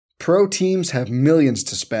Pro teams have millions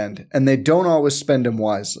to spend, and they don't always spend them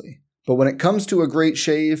wisely. But when it comes to a great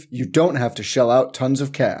shave, you don't have to shell out tons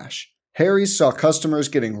of cash. Harry's saw customers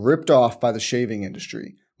getting ripped off by the shaving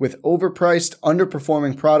industry, with overpriced,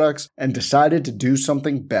 underperforming products, and decided to do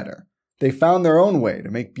something better. They found their own way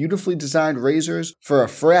to make beautifully designed razors for a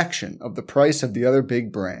fraction of the price of the other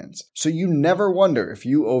big brands, so you never wonder if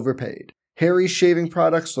you overpaid. Harry's shaving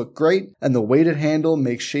products look great, and the weighted handle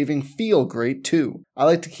makes shaving feel great too. I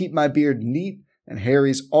like to keep my beard neat, and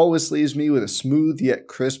Harry's always leaves me with a smooth yet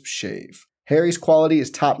crisp shave. Harry's quality is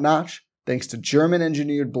top-notch, thanks to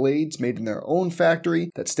German-engineered blades made in their own factory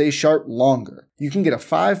that stay sharp longer. You can get a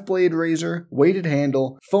 5-blade razor, weighted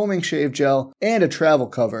handle, foaming shave gel, and a travel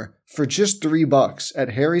cover for just $3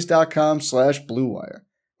 at harrys.com/bluewire.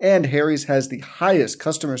 And Harry's has the highest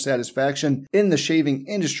customer satisfaction in the shaving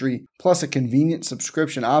industry, plus a convenient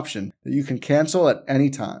subscription option that you can cancel at any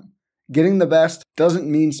time. Getting the best doesn't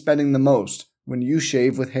mean spending the most when you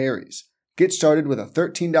shave with Harry's. Get started with a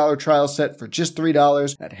 $13 trial set for just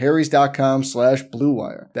 $3 at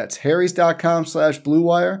harrys.com/bluewire. That's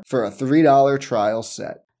harrys.com/bluewire for a $3 trial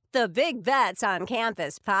set. The Big Bets on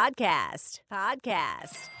Campus podcast. All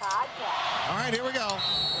right, here we go.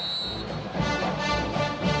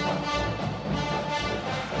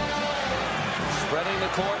 Spreading the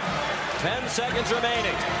court, 10 seconds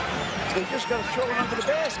remaining. They just got to throw it under the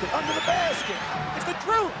basket, It's the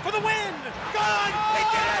truth for the win. Gone. They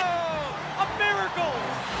did it. A miracle.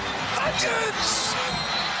 Hutchins!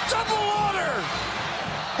 Double order!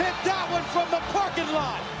 Hit that one from the parking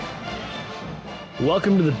lot.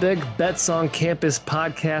 Welcome to the Big Bets on Campus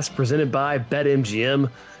podcast presented by BetMGM.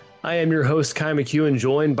 I am your host, Kai McEwen,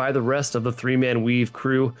 joined by the rest of the three-man weave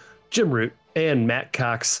crew, Jim Root and Matt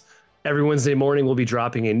Cox. Every Wednesday morning, we'll be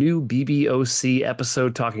dropping a new BBOC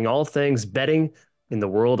episode talking all things betting in the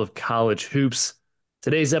world of college hoops.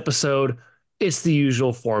 Today's episode, it's the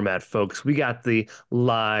usual format, folks. We got the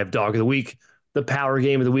live dog of the week, the power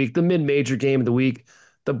game of the week, the mid-major game of the week,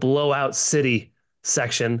 the blowout city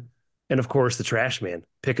section, and of course, the trash man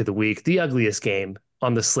pick of the week, the ugliest game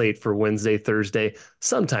on the slate for Wednesday, Thursday,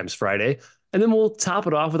 sometimes Friday. And then we'll top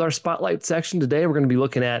it off with our spotlight section. Today, we're going to be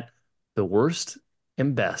looking at the worst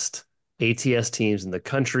and best ATS teams in the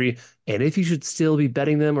country, and if you should still be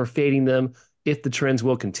betting them or fading them, if the trends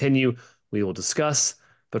will continue, we will discuss.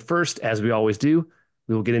 But first, as we always do,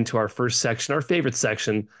 we will get into our first section, our favorite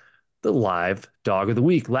section, the live dog of the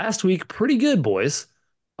week. Last week, pretty good, boys.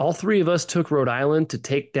 All three of us took Rhode Island to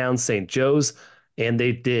take down St. Joe's, and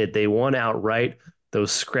they did. They won outright.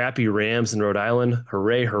 Those scrappy Rams in Rhode Island,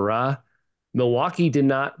 hooray, hurrah. Milwaukee did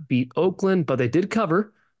not beat Oakland, but they did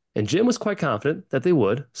cover. And Jim was quite confident that they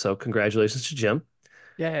would. So congratulations to Jim.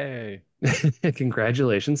 Yay.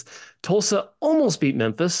 Congratulations. Tulsa almost beat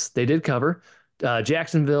Memphis. They did cover.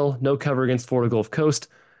 Jacksonville, no cover against Florida Gulf Coast.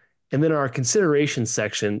 And then our consideration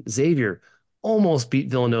section, Xavier almost beat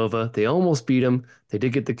Villanova. They almost beat them. They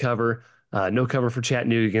did get the cover. No cover for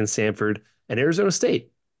Chattanooga against Samford. And Arizona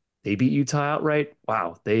State, they beat Utah outright.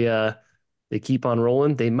 Wow. They keep on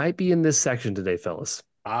rolling. They might be in this section today, fellas.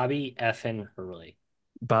 Bobby effing Hurley.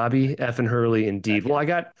 Bobby effing Hurley, indeed. Well, I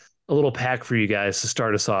got a little pack for you guys to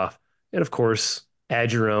start us off. And of course,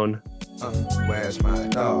 add your own. Where's my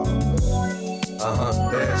dog?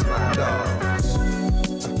 There's my dog.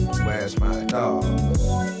 Where's my dog?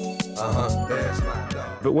 There's my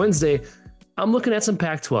dog. But Wednesday, I'm looking at some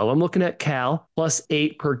Pac-12. I'm looking at Cal,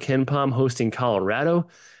 +8 per KenPom hosting Colorado.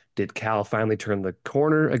 Did Cal finally turn the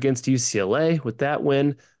corner against UCLA with that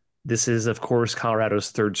win? This is, of course,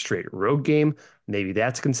 Colorado's third straight road game. Maybe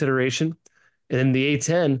that's a consideration. And then the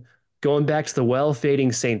A-10, going back to the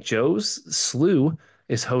well-fading St. Joe's, SLU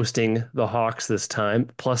is hosting the Hawks this time,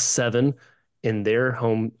 +7 in their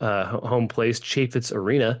home place, Chaffetz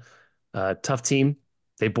Arena. Tough team.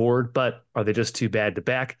 They bored, but are they just too bad to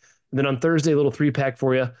back? And then on Thursday, a little three-pack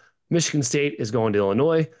for you. Michigan State is going to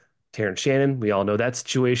Illinois. Terrence Shannon, we all know that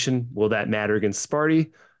situation. Will that matter against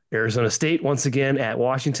Sparty? Arizona State, once again, at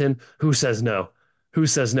Washington. Who says no? Who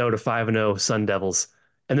says no to 5-0 Sun Devils?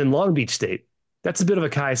 And then Long Beach State. That's a bit of a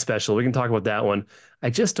Kai special. We can talk about that one. I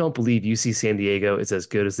just don't believe UC San Diego is as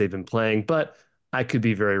good as they've been playing, but I could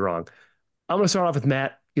be very wrong. I'm going to start off with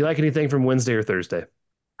Matt. You like anything from Wednesday or Thursday?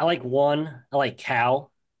 I like one. I like Cal.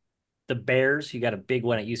 The Bears, you got a big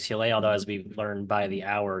one at UCLA, although as we learned by the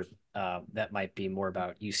hour, that might be more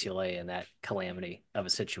about UCLA and that calamity of a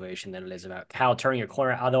situation than it is about Cal turning a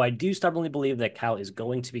corner. Although I do stubbornly believe that Cal is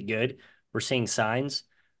going to be good. We're seeing signs.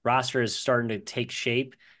 Roster is starting to take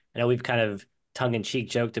shape. I know we've kind of tongue-in-cheek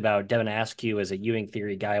joked about Devin Askew as a Ewing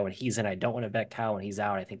theory guy. When he's in, I don't want to bet Cal. When he's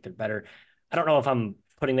out, I think they're better. I don't know if I'm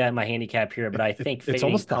putting that in my handicap here, but I think it's fading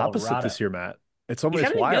almost the Colorado. opposite this year, Matt. It's He's almost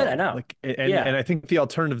having wild. good, I know. Like, and I think the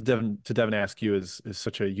alternative to Devin Askew is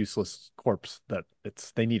such a useless corpse that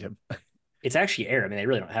they need him. It's actually air. I mean, they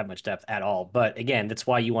really don't have much depth at all. But again, that's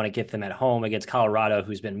why you want to get them at home against Colorado,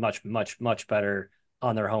 who's been much, much, much better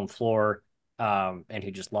on their home floor, and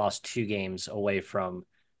who just lost 2 games away from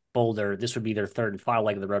Boulder. This would be their third and final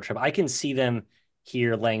leg of the road trip. I can see them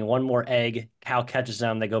here laying one more egg. Cal catches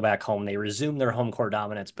them. They go back home. They resume their home court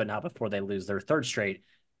dominance, but not before they lose their third straight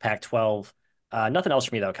Pac-12. Nothing else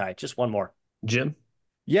for me, though, Kai. Just one more. Jim?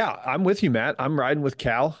 Yeah, I'm with you, Matt. I'm riding with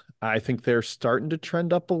Cal. I think they're starting to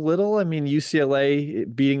trend up a little. I mean, UCLA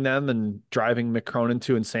beating them and driving Mick Cronin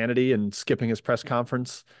to insanity and skipping his press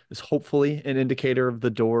conference is hopefully an indicator of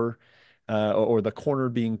the door or the corner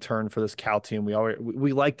being turned for this Cal team.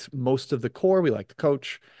 We liked most of the core. We liked the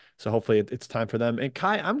coach. So hopefully it's time for them. And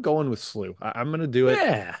Kai, I'm going with SLU. I'm going to do it.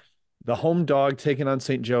 Yeah. The home dog taking on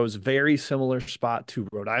St. Joe's, very similar spot to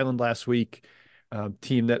Rhode Island last week.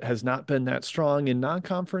 Team that has not been that strong in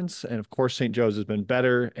non-conference. And of course, St. Joe's has been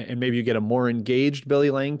better. And maybe you get a more engaged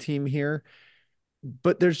Billy Lang team here.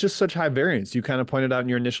 But there's just such high variance. You kind of pointed out in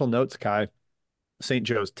your initial notes, Kai. St.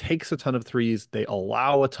 Joe's takes a ton of threes. They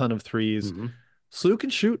allow a ton of threes. Mm-hmm. SLU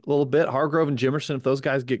can shoot a little bit. Hargrove and Jimerson, if those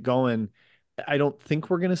guys get going, I don't think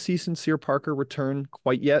we're going to see Sincere Parker return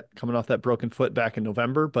quite yet, coming off that broken foot back in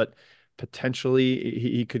November, but potentially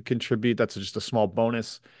he could contribute. That's just a small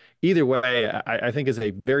bonus. Either way, I think is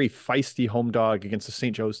a very feisty home dog against a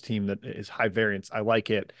St. Joe's team that is high variance. I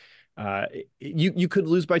like it. You could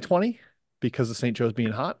lose by 20 because of St. Joe's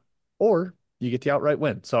being hot, or you get the outright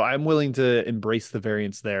win. So I'm willing to embrace the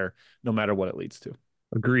variance there, no matter what it leads to.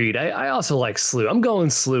 Agreed. I also like SLU. I'm going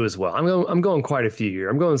SLU as well. I'm going quite a few here.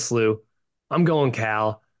 I'm going SLU. I'm going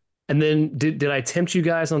Cal. And then did I tempt you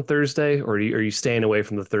guys on Thursday, or are you staying away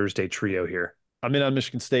from the Thursday trio here? I'm in on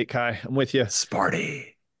Michigan State, Kai. I'm with you. Sparty.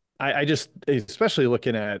 I just, especially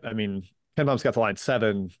looking at, I mean, Ken Palm's got the line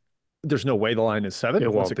 7. There's no way the line is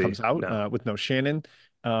 7 once it comes out with no Shannon.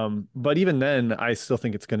 But even then, I still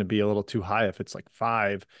think it's going to be a little too high if it's like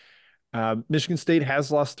 5. Michigan State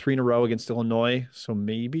has lost 3 in a row against Illinois, so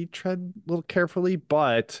maybe tread a little carefully,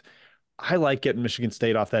 but I like getting Michigan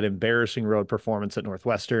State off that embarrassing road performance at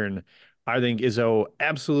Northwestern. I think Izzo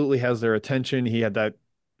absolutely has their attention. He had that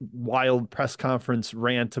wild press conference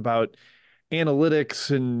rant about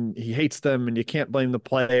analytics and he hates them and you can't blame the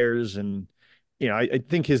players. And, you know, I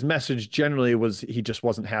think his message generally was he just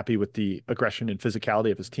wasn't happy with the aggression and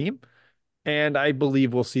physicality of his team. And I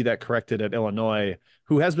believe we'll see that corrected at Illinois,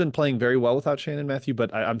 who has been playing very well without Shannon Matthew,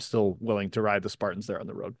 but I'm still willing to ride the Spartans there on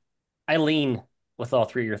the road. I lean with all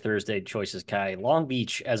 3 of your Thursday choices, Kai. Long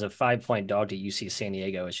Beach as a 5-point dog to UC San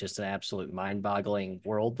Diego is just an absolute mind-boggling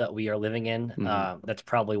world that we are living in. Mm-hmm. That's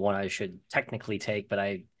probably one I should technically take, but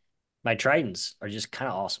my Tritons are just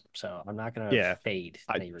kind of awesome, so I'm not going to fade.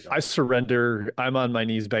 I surrender. I'm on my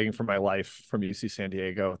knees begging for my life from UC San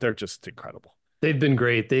Diego. They're just incredible. They've been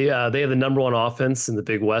great. They have the number 1 offense in the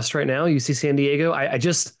Big West right now, UC San Diego.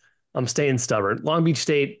 I'm staying stubborn. Long Beach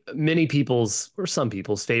State, many people's or some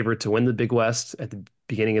people's favorite to win the Big West at the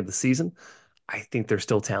beginning of the season. I think they're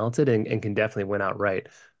still talented and can definitely win outright.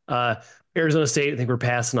 Arizona State, I think we're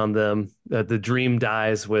passing on them. The dream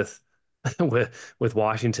dies with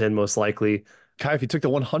Washington, most likely. Kai, if you took the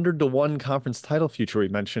 100-1 conference title future we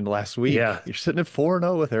mentioned last week, you're sitting at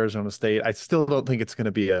 4-0 with Arizona State. I still don't think it's going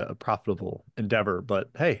to be a profitable endeavor, but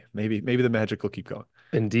hey, maybe the magic will keep going.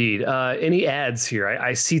 Indeed. Any ads here?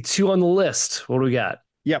 I see 2 on the list. What do we got?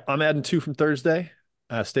 Yep, I'm adding 2 from Thursday.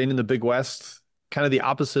 Staying in the Big West, kind of the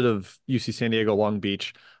opposite of UC San Diego, Long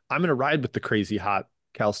Beach. I'm going to ride with the crazy hot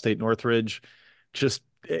Cal State Northridge. Just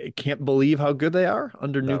can't believe how good they are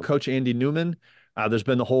under new coach Andy Newman. There's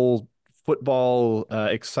been the whole football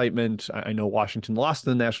excitement. I know Washington lost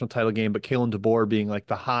in the national title game, but Kalen DeBoer being like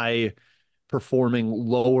the high performing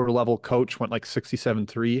lower level coach went like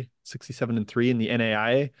 67-3 in the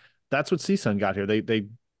NAIA. That's what CSUN got here. They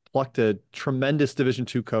plucked a tremendous Division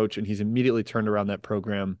II coach and he's immediately turned around that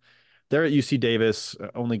program. They're at UC Davis,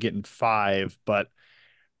 only getting 5, but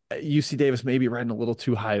UC Davis may be riding a little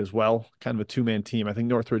too high as well. Kind of a 2-man team. I think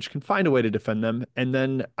Northridge can find a way to defend them. And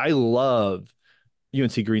then I love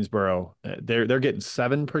UNC Greensboro. They're getting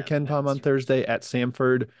 7 per Ken Palm on Thursday at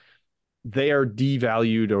Samford. They are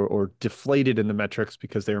devalued or deflated in the metrics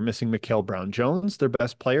because they are missing Mikal Brown-Jones, their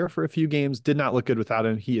best player for a few games. Did not look good without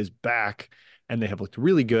him. He is back, and they have looked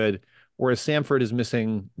really good. Whereas Samford is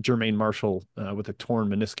missing Jermaine Marshall with a torn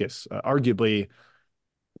meniscus, arguably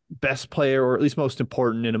best player or at least most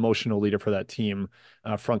important and emotional leader for that team,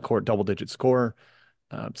 front court double-digit scorer.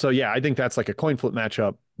 So yeah, I think that's like a coin flip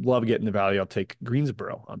matchup. Love getting the value. I'll take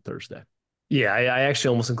Greensboro on Thursday. Yeah, I actually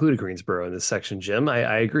almost included Greensboro in this section, Jim.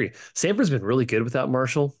 I agree. Sanford's been really good without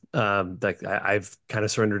Marshall. I've kind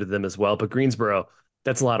of surrendered to them as well. But Greensboro,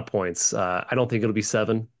 that's a lot of points. I don't think it'll be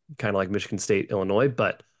 7, kind of like Michigan State, Illinois,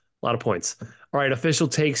 but a lot of points. All right, official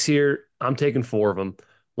takes here. I'm taking 4 of them.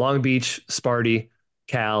 Long Beach, Sparty,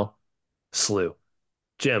 Cal, SLU.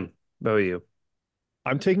 Jim, how about you?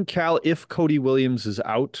 I'm taking Cal if Cody Williams is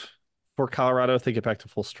out for Colorado. If they get back to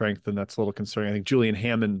full strength, then that's a little concerning. I think Julian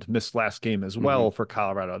Hammond missed last game as well for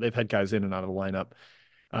Colorado. They've had guys in and out of the lineup.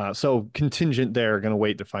 So contingent there, going to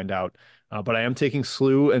wait to find out. But I am taking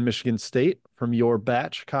SLU and Michigan State from your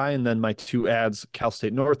batch, Kai, and then my 2 ads, Cal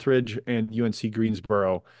State Northridge and UNC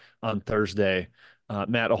Greensboro on Thursday.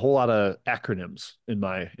 Matt, a whole lot of acronyms in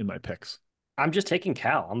my picks. I'm just taking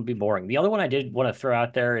Cal. I'm going to be boring. The other one I did want to throw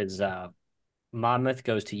out there is Monmouth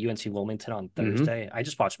goes to UNC Wilmington on Thursday. I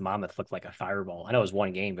just watched Monmouth look like a fireball. I know it was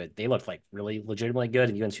 1 game, but they looked like really legitimately good.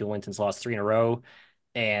 And UNC Wilmington's lost 3 in a row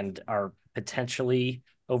and are potentially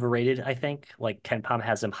overrated, I think. Like Ken Pom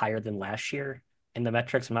has them higher than last year in the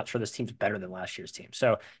metrics. I'm not sure this team's better than last year's team.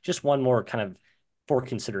 So just one more kind of for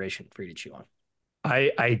consideration for you to chew on.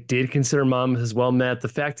 I did consider Monmouth as well, Matt. The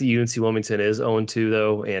fact that UNC Wilmington is 0-2,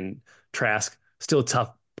 though, and Trask, still a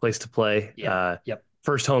tough place to play. Yeah.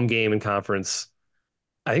 First home game in conference.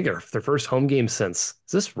 I think their first home game since.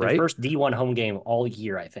 Is this right? Their first D1 home game all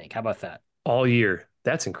year, I think. How about that? All year.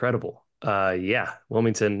 That's incredible. Yeah,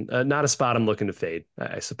 Wilmington, not a spot I'm looking to fade,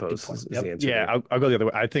 I suppose. Is the answer. Yeah, I'll go the other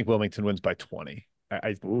way. I think Wilmington wins by 20.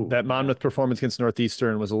 That Monmouth performance against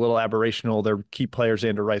Northeastern was a little aberrational. Their key player,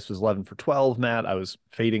 Xander Rice, was 11 for 12, Matt. I was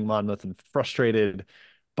fading Monmouth and frustrated.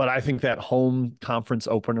 But I think that home conference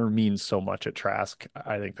opener means so much at Trask.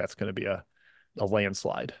 I think that's going to be a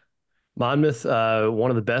landslide. Monmouth, one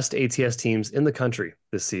of the best ATS teams in the country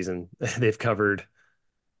this season. They've covered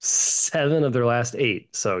 7 of their last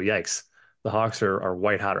 8. So yikes. The Hawks are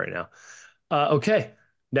white hot right now. Okay.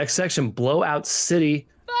 Next section, Blowout City.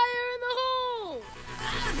 Fire in the hole!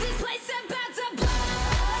 This place about to blow!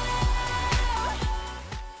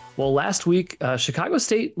 Well, last week, Chicago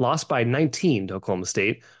State lost by 19 to Oklahoma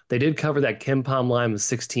State. They did cover that Ken Pom line with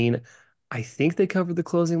 16. I think they covered the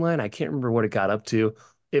closing line. I can't remember what it got up to.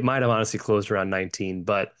 It might have honestly closed around 19,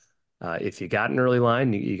 but if you got an early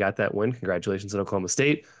line, you got that win. Congratulations on Oklahoma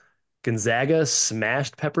State. Gonzaga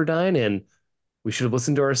smashed Pepperdine, and we should have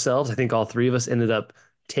listened to ourselves. I think all 3 of us ended up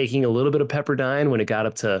taking a little bit of Pepperdine when it got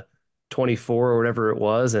up to 24 or whatever it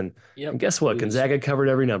was. And guess what? Gonzaga covered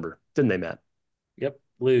every number, didn't they, Matt? Yep.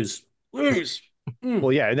 Lose.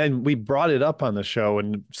 Well, yeah. And then we brought it up on the show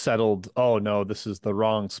and settled, oh, no, this is the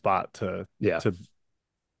wrong spot to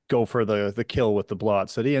go for the kill with the Blowout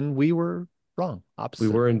City. And we were wrong. Opposite. We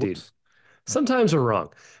were indeed. Whoops. Sometimes we're wrong.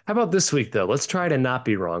 How about this week, though? Let's try to not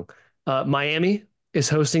be wrong. Miami is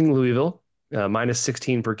hosting Louisville, minus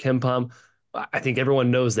 16 for Ken Pom. I think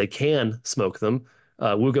everyone knows they can smoke them.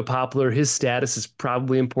 Wooga Poplar, his status is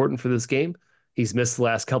probably important for this game. He's missed the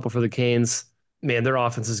last couple for the Canes. Man, their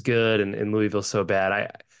offense is good, and Louisville's so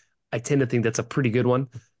bad. I tend to think that's a pretty good one.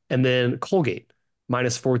 And then Colgate,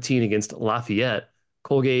 minus 14 against Lafayette.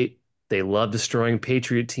 Colgate, they love destroying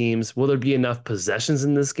Patriot teams. Will there be enough possessions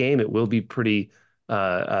in this game? It will be pretty,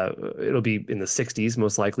 it'll be in the 60s,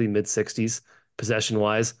 most likely, mid-60s,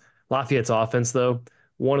 possession-wise. Lafayette's offense, though,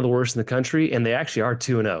 one of the worst in the country, and they actually are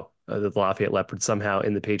 2-0, the Lafayette Leopards, somehow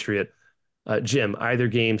in the Patriot. Jim, either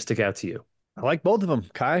game stick out to you? I like both of them,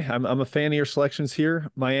 Kai. I'm a fan of your selections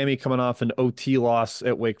here. Miami coming off an OT loss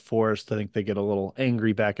at Wake Forest. I think they get a little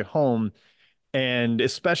angry back at home. And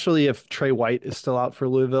especially if Trey White is still out for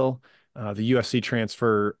Louisville, the USC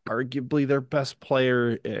transfer, arguably their best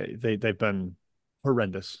player. They've been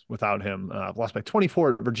horrendous without him. Lost by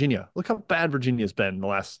 24 at Virginia. Look how bad Virginia's been in the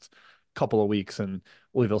last couple of weeks, and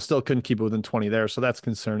Louisville still couldn't keep it within 20 there. So that's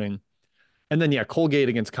concerning. And then, Colgate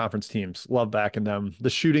against conference teams. Love backing them. The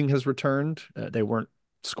shooting has returned. They weren't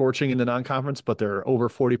scorching in the non-conference, but they're over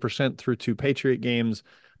 40% through 2 Patriot games.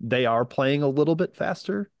 They are playing a little bit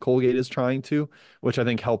faster. Colgate is trying to, which I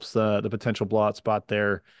think helps the potential blowout spot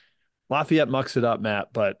there. Lafayette mucks it up,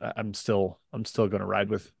 Matt, but I'm still going to ride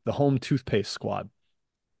with the home toothpaste squad.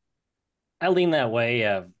 I lean that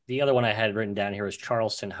way. The other one I had written down here was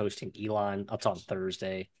Charleston hosting Elon. That's on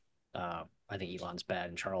Thursday. I think Elon's bad,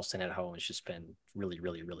 and Charleston at home has just been really,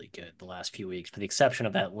 really, really good the last few weeks, with the exception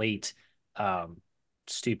of that late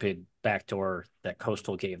stupid backdoor that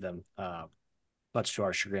Coastal gave them, much to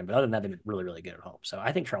our chagrin. But other than that, they've been really, really good at home. So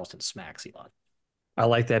I think Charleston smacks Elon. I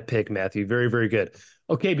like that pick, Matthew. Very, very good.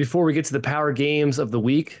 Okay, before we get to the power games of the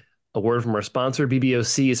week, a word from our sponsor.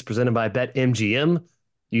 BBOC is presented by BetMGM.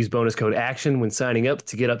 Use bonus code ACTION when signing up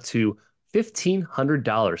to get up to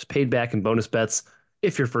 $1,500 paid back in bonus bets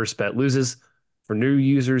if your first bet loses. For new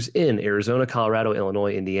users in Arizona, Colorado,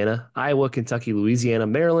 Illinois, Indiana, Iowa, Kentucky, Louisiana,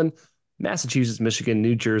 Maryland, Massachusetts, Michigan,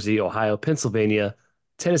 New Jersey, Ohio, Pennsylvania,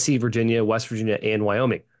 Tennessee, Virginia, West Virginia, and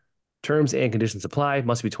Wyoming. Terms and conditions apply.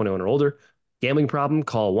 Must be 21 or older. Gambling problem?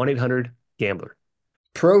 Call 1-800-GAMBLER.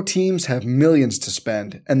 Pro teams have millions to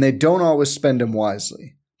spend, and they don't always spend them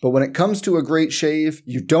wisely. But when it comes to a great shave,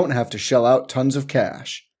 you don't have to shell out tons of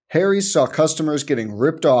cash. Harry's saw customers getting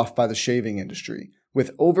ripped off by the shaving industry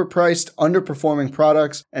with overpriced, underperforming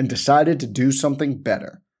products and decided to do something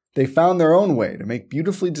better. They found their own way to make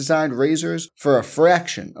beautifully designed razors for a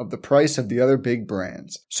fraction of the price of the other big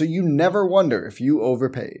brands, so you never wonder if you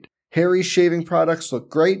overpaid. Harry's shaving products look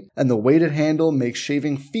great, and the weighted handle makes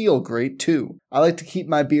shaving feel great too. I like to keep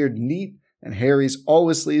my beard neat, and Harry's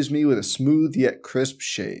always leaves me with a smooth yet crisp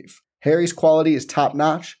shave. Harry's quality is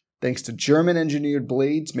top-notch, thanks to German-engineered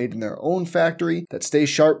blades made in their own factory that stay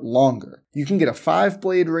sharp longer. You can get a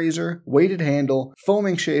 5-blade razor, weighted handle,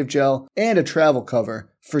 foaming shave gel, and a travel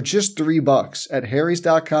cover for just $3 at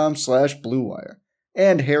harrys.com/bluewire.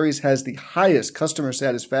 And Harry's has the highest customer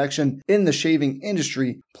satisfaction in the shaving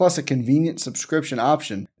industry, plus a convenient subscription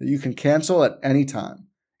option that you can cancel at any time.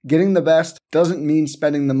 Getting the best doesn't mean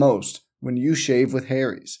spending the most when you shave with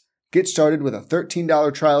Harry's. Get started with a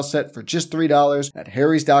 $13 trial set for just $3 at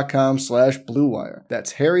harrys.com/bluewire.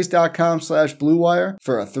 That's harrys.com/bluewire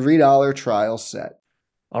for a $3 trial set.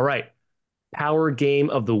 All right. Power game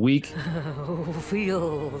of the week.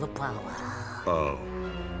 Feel the power. Oh,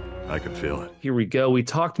 I can feel it. Here we go. We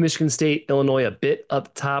talked Michigan State, Illinois a bit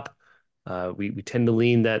up top. We tend to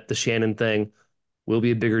lean that the Shannon thing will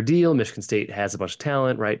be a bigger deal. Michigan State has a bunch of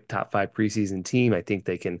talent, right? Top 5 preseason team. I think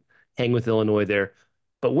they can hang with Illinois there.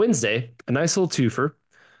 But Wednesday, a nice little twofer.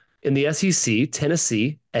 In the SEC,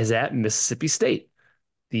 Tennessee is at Mississippi State.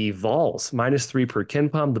 The Vols, -3 per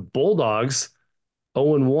KenPom. The Bulldogs,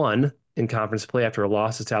 0-1 in conference play after a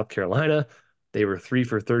loss to South Carolina. They were 3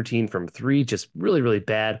 for 13 from 3, just really, really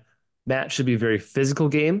bad. Matt, should be a very physical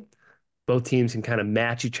game. Both teams can kind of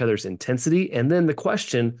match each other's intensity. And then the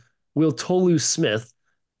question, will Tolu Smith,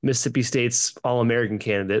 Mississippi State's All-American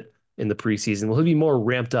candidate in the preseason, will he be more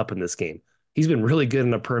ramped up in this game? He's been really good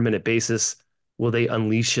on a per-minute basis. Will they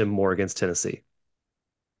unleash him more against Tennessee?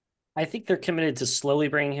 I think they're committed to slowly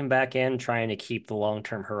bringing him back in, trying to keep the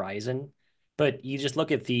long-term horizon. But you just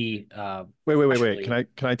look at the wait.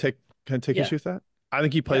 Can I take issue with that? I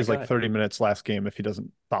think he plays like 30 ahead. minutes last game if he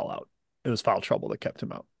doesn't foul out. It was foul trouble that kept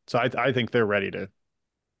him out. So I think they're ready to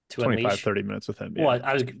 25, unleash. 30 minutes with him. Yeah. Well,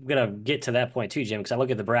 I was going to get to that point too, Jim, because I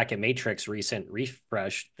look at the Bracket Matrix recent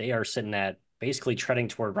refresh. They are sitting at basically treading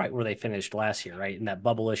toward right where they finished last year, right? In that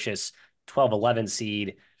bubblicious 12-11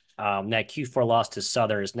 seed. That Q4 loss to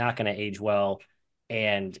Southern is not going to age well.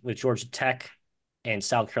 And with Georgia Tech and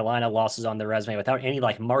South Carolina losses on their resume without any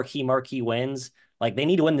like marquee wins, like they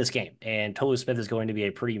need to win this game. And Tolu Smith is going to be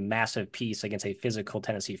a pretty massive piece against a physical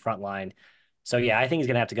Tennessee front line. So yeah, I think he's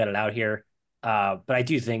going to have to gut it out here. But I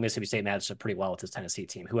do think Mississippi State matches up pretty well with this Tennessee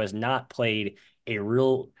team, who has not played a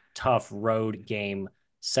real tough road game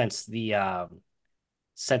since their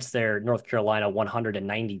North Carolina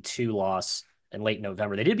 192 loss in late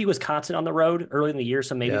November. They did beat Wisconsin on the road early in the year,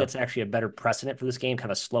 so maybe that's actually a better precedent for this game,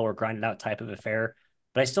 kind of a slower, grinded out type of affair.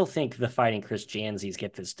 But I still think the Fighting Chris Janzis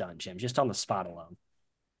get this done, Jim, just on the spot alone.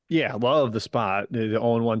 Yeah, love the spot. The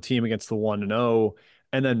 0-1 team against the 1-0.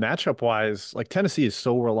 And then matchup-wise, like Tennessee is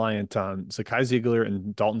so reliant on Zakai Ziegler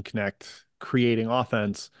and Dalton Knecht creating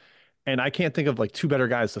offense. And I can't think of like two better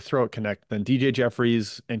guys to throw at Knecht than DJ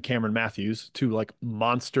Jeffries and Cameron Matthews, two like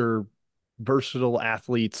monster, versatile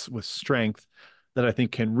athletes with strength that I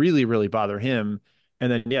think can really, really bother him.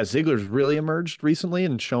 And then, yeah, Ziegler's really emerged recently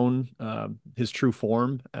and shown his true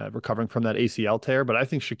form, recovering from that ACL tear. But I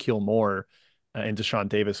think Shaquille Moore and Deshaun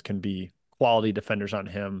Davis can be quality defenders on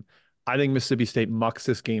him. I think Mississippi State mucks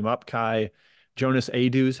this game up, Kai. Jonas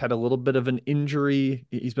Adu's had a little bit of an injury.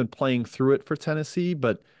 He's been playing through it for Tennessee,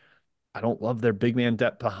 but I don't love their big man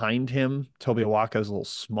depth behind him. Toby Awaka is a little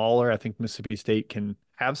smaller. I think Mississippi State can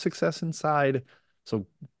have success inside. So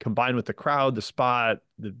combined with the crowd, the spot,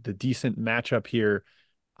 the decent matchup here,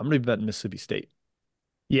 I'm going to be betting Mississippi State.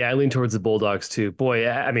 Yeah, I lean towards the Bulldogs too. Boy,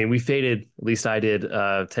 I mean, we faded, at least I did,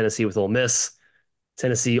 Tennessee with Ole Miss.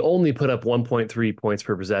 Tennessee only put up 1.3 points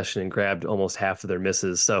per possession and grabbed almost half of their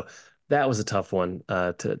misses. So that was a tough one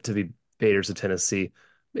to be faders of Tennessee.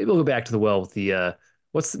 Maybe we'll go back to the well with the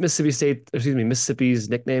what's the Mississippi's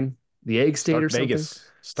nickname? The Egg State or something?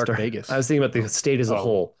 Stark Vegas. I was thinking about the state as a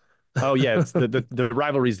whole. Oh yeah, it's the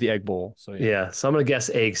rivalry's the Egg Bowl. So yeah. So I'm gonna guess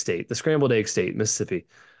Egg State, the scrambled egg state, Mississippi.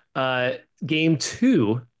 Game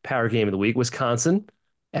 2, power game of the week, Wisconsin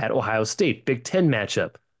at Ohio State, Big Ten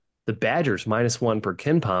matchup. The Badgers -1 per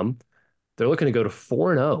KenPom. They're looking to go to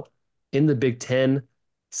 4-0 in the Big Ten,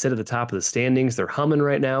 sit at the top of the standings. They're humming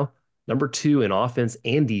right now, number 2 in offense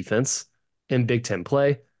and defense in Big Ten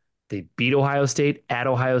play. They beat Ohio State at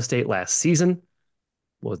Ohio State last season.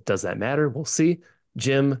 Well, does that matter? We'll see.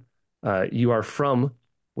 Jim, you are from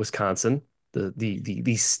Wisconsin,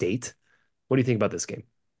 the state. What do you think about this game?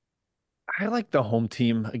 I like the home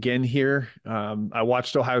team again here. I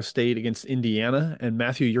watched Ohio State against Indiana, and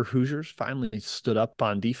Matthew, your Hoosiers finally stood up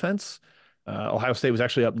on defense. Ohio State was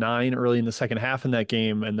actually up 9 early in the second half in that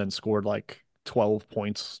game, and then scored like 12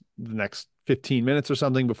 points the next 15 minutes or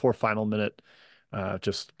something before final minute.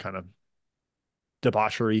 Just kind of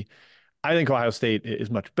debauchery. I think Ohio State is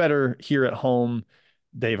much better here at home.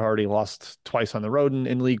 They've already lost twice on the road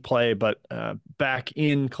in league play, but back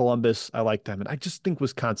in Columbus, I like them. And I just think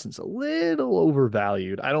Wisconsin's a little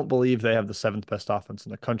overvalued. I don't believe they have the 7th best offense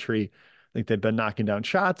in the country. I think they've been knocking down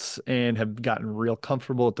shots and have gotten real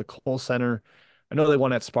comfortable at the Kohl Center. I know they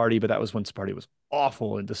won at Sparty, but that was when Sparty was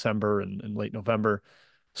awful in December and late November.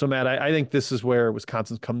 So, Matt, I think this is where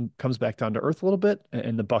Wisconsin comes back down to earth a little bit,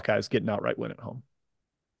 and the Buckeyes get an outright win at home.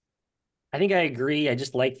 I think I agree. I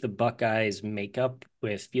just like the Buckeyes makeup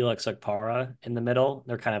with Felix Okpara in the middle.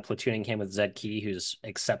 They're kind of platooning him with Zed Key, who's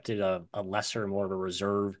accepted a lesser, more of a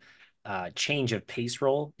reserve change of pace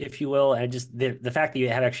role, if you will. And just the fact that you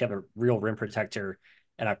actually have a real rim protector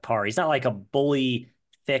in Okpara. He's not like a bully,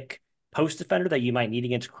 thick post defender that you might need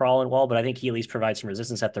against Crawl and Wall, but I think he at least provides some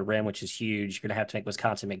resistance at the rim, which is huge. You're going to have to make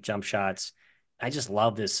Wisconsin make jump shots. I just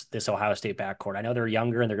love this Ohio State backcourt. I know they're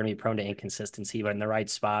younger and they're going to be prone to inconsistency, but in the right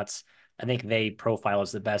spots, I think they profile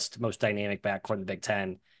as the best, most dynamic backcourt in the Big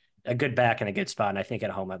Ten. A good back and a good spot, and I think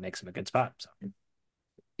at home that makes them a good spot. So.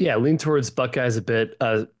 Yeah, lean towards Buckeyes a bit.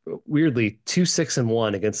 Weirdly,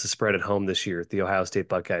 2-6-1 against the spread at home this year. The Ohio State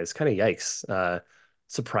Buckeyes, kind of yikes,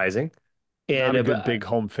 surprising. And not a good big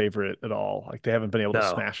home favorite at all. Like they haven't been able to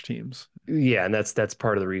smash teams. Yeah, and that's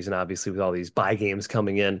part of the reason, obviously, with all these bye games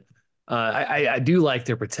coming in. I do like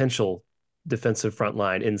their potential defensive front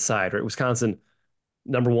line inside. Right, Wisconsin,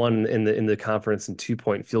 number 1 in the conference in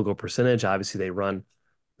 2-point field goal percentage. Obviously, they run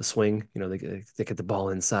the swing. You know, they get the ball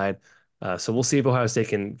inside. So we'll see if Ohio State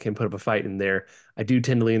can put up a fight in there. I do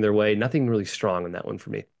tend to lean their way. Nothing really strong in that one for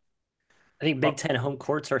me. I think Big Ten home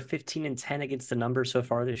courts are 15-10 against the number so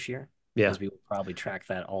far this year. Yeah, because we will probably track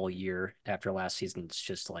that all year. After last season, it's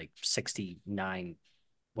just like 69,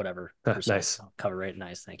 whatever. Nice cover rate.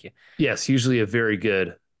 Nice, thank you. Yes, usually a very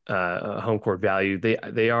good home court value.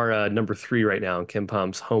 They are number 3 right now in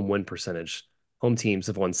KenPom's home win percentage. Home teams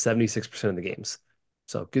have won 76% of the games.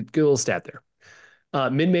 So good little stat there.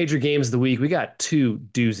 Mid-major games of the week. We got 2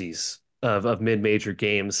 doozies of mid-major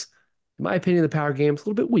games. In my opinion, the power game's a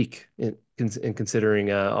little bit weak in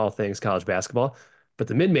considering all things college basketball. But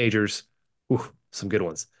the mid-majors, some good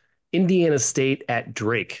ones. Indiana State at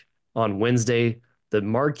Drake on Wednesday. The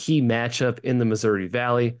marquee matchup in the Missouri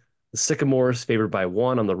Valley. The Sycamores favored by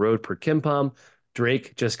 1 on the road per KenPom.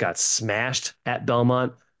 Drake just got smashed at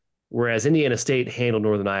Belmont, whereas Indiana State handled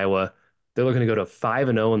Northern Iowa. They're looking to go to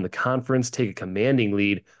 5-0 in the conference, take a commanding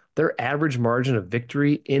lead. Their average margin of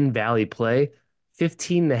victory in Valley play,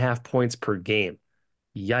 15.5 points per game.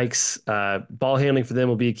 Yikes. Ball handling for them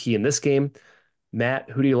will be a key in this game. Matt,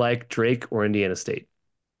 who do you like, Drake or Indiana State?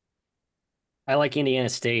 I like Indiana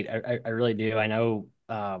State. I really do. I know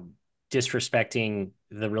disrespecting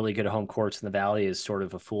the really good home courts in the Valley is sort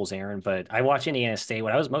of a fool's errand, but I watched Indiana State.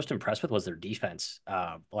 What I was most impressed with was their defense.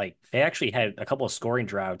 Like they actually had a couple of scoring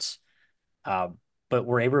droughts, but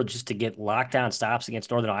were able just to get lockdown stops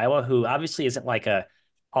against Northern Iowa, who obviously isn't like a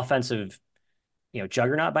offensive,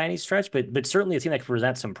 juggernaut by any stretch, but certainly a team that can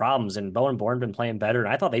present some problems. And Bowen Bourne been playing better,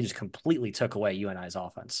 and I thought they just completely took away UNI's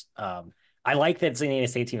offense. I like that the Indiana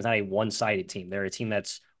State team is not a one-sided team. They're a team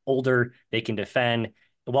that's older, they can defend.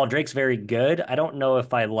 While Drake's very good, I don't know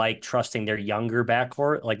if I like trusting their younger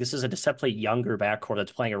backcourt. Like this is a deceptively younger backcourt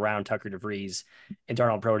that's playing around Tucker DeVries and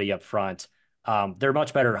Darnell Brody up front. They're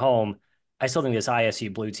much better at home. I still think this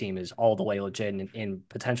ISU blue team is all the way legit and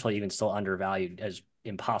potentially even still undervalued, as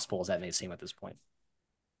impossible as that may seem at this point.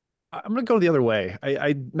 I'm going to go the other way.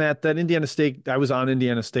 Matt, that Indiana State, I was on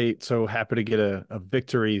Indiana State, so happy to get a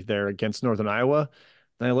victory there against Northern Iowa.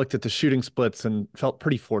 Then I looked at the shooting splits and felt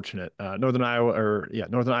pretty fortunate. Northern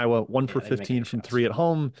Iowa 1 for 15 from 3 at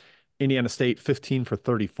home. Indiana State 15 for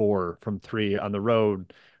 34 from 3 on the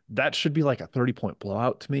road. that should be like a 30-point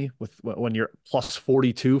blowout to me when you're plus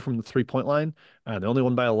 42 from the 3-point line. They only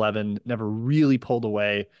won by 11, never really pulled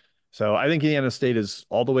away. So I think Indiana State is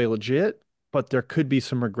all the way legit, but there could be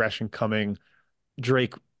some regression coming.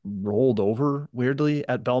 Drake rolled over weirdly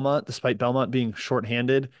at Belmont, despite Belmont being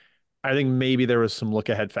shorthanded. I think maybe there was some look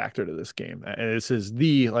ahead factor to this game. And this is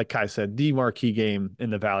like Kai said, the marquee game in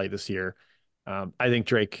the Valley this year. I think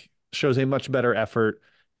Drake shows a much better effort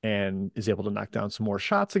and is able to knock down some more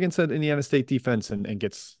shots against that Indiana State defense and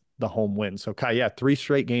gets the home win. So Kai, 3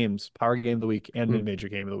 straight games, power game of the week and mid-major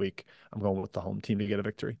game of the week. I'm going with the home team to get a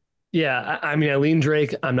victory. Yeah, I mean, I lean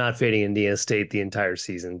Drake. I'm not fading Indiana State the entire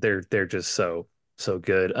season. They're just so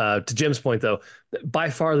good. To Jim's point, though, by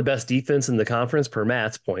far the best defense in the conference per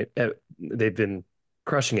Matt's point. They've been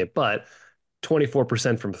crushing it, but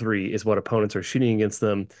 24% from 3 is what opponents are shooting against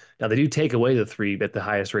them. Now, they do take away the 3 at the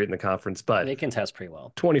highest rate in the conference, but they contest pretty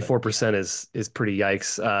well. 24% is pretty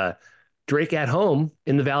yikes. Drake at home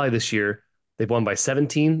in the Valley this year, they've won by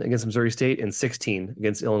 17 against Missouri State and 16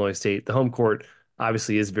 against Illinois State. The home court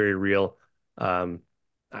obviously is very real.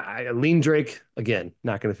 I lean Drake. Again,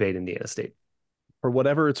 not going to fade Indiana State. For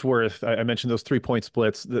whatever it's worth, I mentioned those 3-point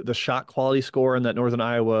splits. The shot quality score in that Northern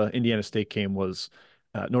Iowa Indiana State game was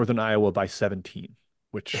Northern Iowa by 17,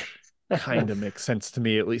 which kind of makes sense to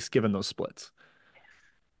me, at least given those splits.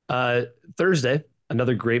 Thursday,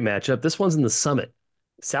 another great matchup. This one's in the Summit.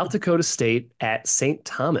 South Dakota State at St.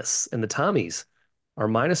 Thomas, and the Tommies are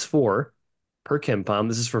 -4 per KenPom.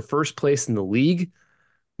 This is for first place in the league.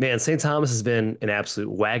 Man, St. Thomas has been an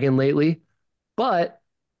absolute wagon lately, but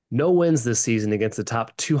no wins this season against the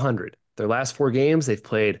top 200. Their last 4 games, they've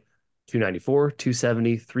played 294,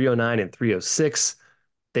 270, 309, and 306.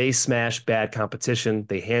 They smash bad competition.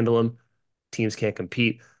 They handle them. Teams can't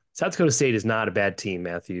compete. South Dakota State is not a bad team,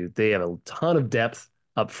 Matthew. They have a ton of depth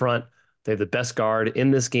up front. They have the best guard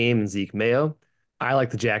in this game in Zeke Mayo. I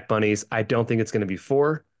like the Jack Bunnies. I don't think it's going to be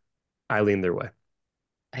 4. I lean their way.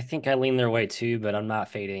 I think I lean their way too, but I'm not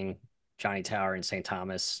fading Johnny Tower and St.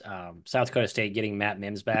 Thomas. South Dakota State getting Matt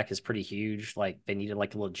Mims back is pretty huge. Like, they needed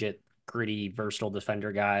like a legit, gritty, versatile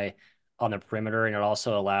defender guy on the perimeter, and it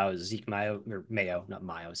also allows Zeke Mayo,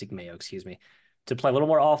 excuse me, to play a little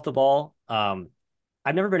more off the ball.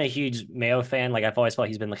 I've never been a huge Mayo fan. Like, I've always felt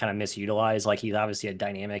he's been kind of misutilized. Like, he's obviously a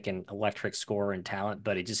dynamic and electric scorer and talent,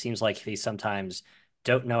 but it just seems like they sometimes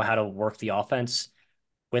don't know how to work the offense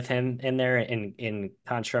with him in there in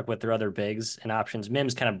construct with their other bigs and options.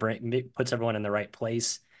 Mims kind of puts everyone in the right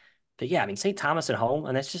place. But yeah, I mean, St. Thomas at home,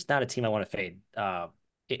 and that's just not a team I want to fade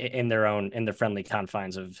in their friendly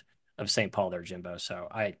confines of St. Paul there, Jimbo. So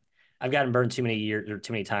I've gotten burned too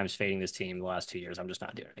many times fading this team the last 2 years. I'm just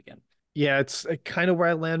not doing it again. Yeah, it's kind of where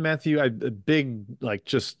I land, Matthew. A big, like,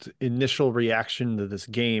 just initial reaction to this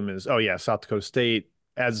game is, oh yeah, South Dakota State,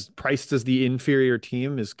 as priced as the inferior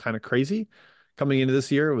team, is kind of crazy. Coming into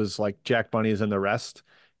this year, it was like Jack Bunnies and the rest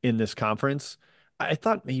in this conference. I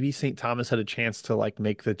thought maybe St. Thomas had a chance to like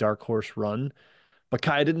make the dark horse run, but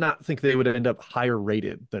Kai, I did not think they would end up higher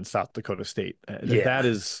rated than South Dakota State. Yeah.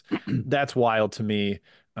 That's wild to me.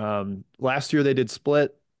 Last year they did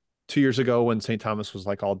split. 2 years ago when St. Thomas was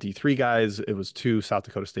like all D3 guys, it was 2 South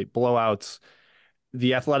Dakota State blowouts.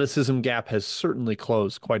 The athleticism gap has certainly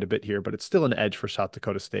closed quite a bit here, but it's still an edge for South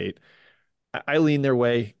Dakota State. I lean their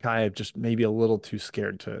way. Kai, I'm just maybe a little too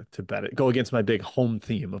scared to bet it. Go against my big home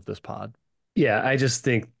theme of this pod. Yeah, I just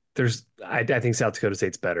think I think South Dakota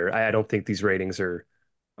State's better. I don't think these ratings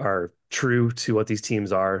are true to what these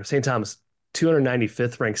teams are. St. Thomas,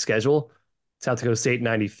 295th ranked schedule. South Dakota State,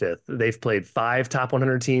 95th. They've played 5 top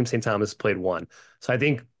 100 teams. St. Thomas played 1. So I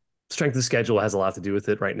think strength of schedule has a lot to do with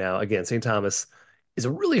it right now. Again, St. Thomas is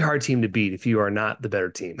a really hard team to beat if you are not the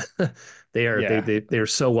better team. They are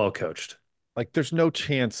so well coached. Like, there's no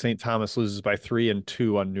chance St. Thomas loses by 3 and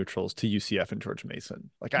 2 on neutrals to UCF and George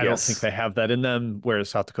Mason. Like, I don't think they have that in them, whereas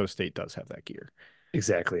South Dakota State does have that gear.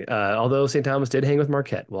 Exactly. Although St. Thomas did hang with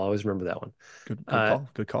Marquette. We'll always remember that one.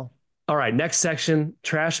 Good call. All right, next section,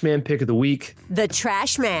 Trash Man Pick of the Week. The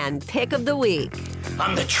Trash Man Pick of the Week.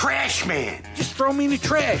 I'm the trash man. Just throw me in the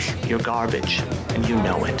trash. You're garbage, and you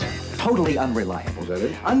know it. Totally unreliable. Is that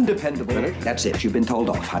it? Undependable. Is that it? That's it. You've been told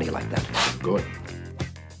off. How do you like that? Good.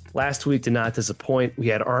 Last week did not disappoint. We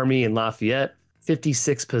had Army and Lafayette,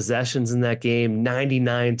 56 possessions in that game,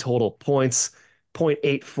 99 total points,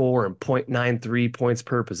 0.84 and 0.93 points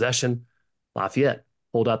per possession. Lafayette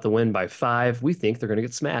pulled out the win by 5. We think they're going to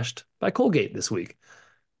get smashed by Colgate this week.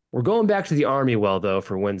 We're going back to the Army though,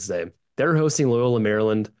 for Wednesday. They're hosting Loyola,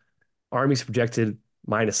 Maryland. Army's projected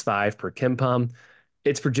 -5 per KenPom.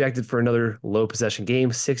 It's projected for another low possession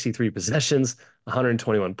game, 63 possessions,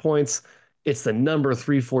 121 points. It's the number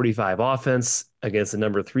 345 offense against the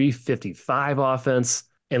number 355 offense.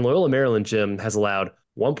 And Loyola Maryland, Jim, has allowed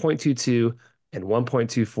 1.22 and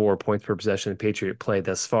 1.24 points per possession in Patriot play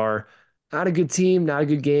thus far. Not a good team, not a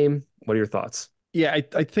good game. What are your thoughts? Yeah,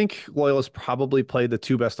 I think Loyola's probably played the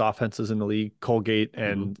two best offenses in the league, Colgate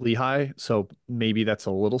and Lehigh. So maybe that's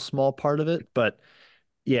a little small part of it. But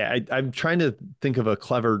yeah, I'm trying to think of a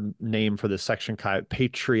clever name for this section, Kai.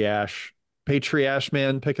 Patriash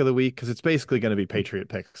Man pick of the week, because it's basically going to be Patriot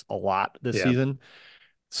picks a lot this season.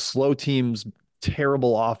 Slow teams,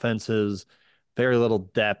 terrible offenses, very little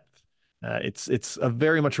depth. It's a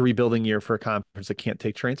very much a rebuilding year for a conference that can't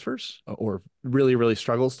take transfers or really, really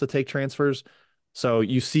struggles to take transfers. So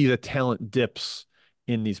you see the talent dips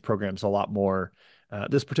in these programs a lot more.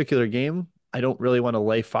 This particular game, I don't really want to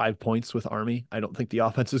lay 5 points with Army. I don't think the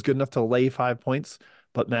offense is good enough to lay 5 points.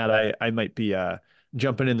 But Matt, I might be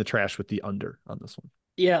jumping in the trash with the under on this one.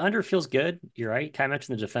 Yeah, under feels good. You're right. Kai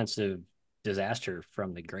mentioned the defensive disaster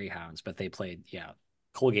from the Greyhounds, but they played,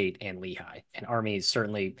 Colgate and Lehigh. And Army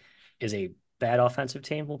certainly is a bad offensive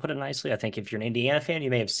team, we'll put it nicely. I think if you're an Indiana fan, you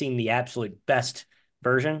may have seen the absolute best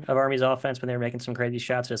version of Army's offense when they were making some crazy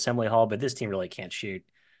shots at Assembly Hall, but this team really can't shoot.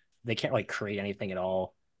 They can't really create anything at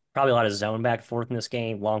all. Probably a lot of zone back and forth in this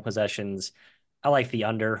game, long possessions. I like the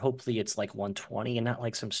under. Hopefully it's like 120 and not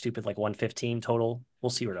like some stupid like 115 total. We'll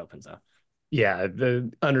see where it opens though. Yeah,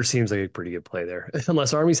 the under seems like a pretty good play there,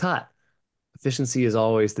 unless Army's hot. Efficiency is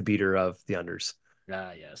always the beater of the unders.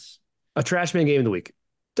 Yes. A trash man game of the week.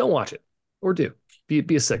 Don't watch it, or do. Be a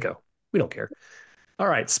sicko. We don't care. All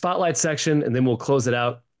right, spotlight section, and then we'll close it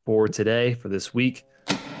out for today, for this week.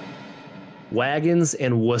 Wagons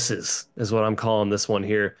and wusses is what I'm calling this one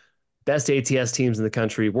here. Best ATS teams in the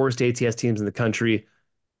country, worst ATS teams in the country.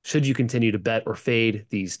 Should you continue to bet or fade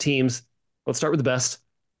these teams? Let's start with the best.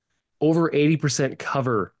 Over 80%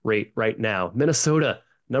 cover rate right now. Minnesota,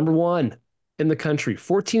 number 1 in the country,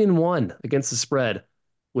 14-1 against the spread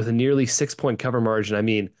with a nearly 6-point cover margin. I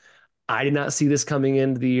mean, I did not see this coming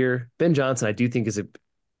into the year. Ben Johnson, I do think, is a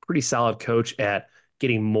pretty solid coach at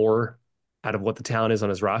getting more out of what the talent is on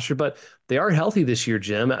his roster, but they are healthy this year,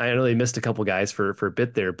 Jim. I know they missed a couple guys for a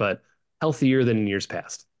bit there, but healthier than in years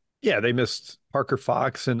past. Yeah, they missed Parker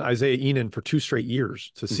Fox and Isaiah Enan for 2 straight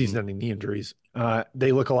years to season-ending knee injuries.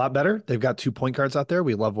 They look a lot better. They've got 2 point guards out there.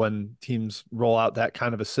 We love when teams roll out that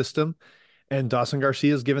kind of a system. And Dawson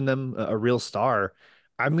Garcia has given them a real star.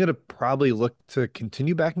 I'm going to probably look to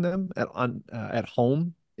continue backing them at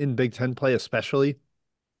home in Big Ten play, especially.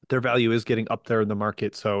 Their value is getting up there in the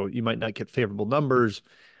market, so you might not get favorable numbers,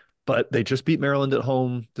 but they just beat Maryland at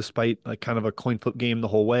home despite like kind of a coin flip game the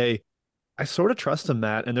whole way. I sort of trust them,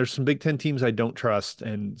 Matt, and there's some Big Ten teams I don't trust,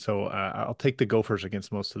 and so I'll take the Gophers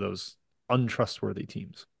against most of those untrustworthy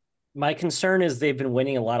teams. My concern is they've been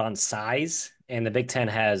winning a lot on size, and the Big Ten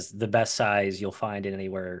has the best size you'll find in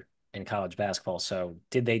anywhere in college basketball. So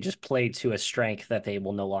did they just play to a strength that they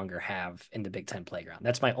will no longer have in the Big Ten playground?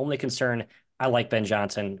 That's my only concern. I like Ben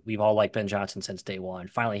Johnson. We've all liked Ben Johnson since day one.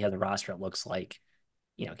 Finally, he has a roster that looks like,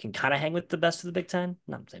 can kind of hang with the best of the Big Ten.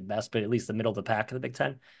 Not saying best, but at least the middle of the pack of the Big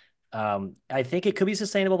Ten. I think it could be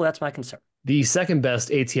sustainable, but that's my concern. The second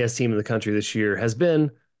best ATS team in the country this year has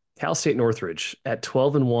been Cal State Northridge at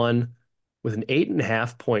 12-1 with an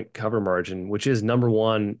 8.5 point cover margin, which is number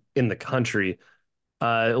 1 in the country.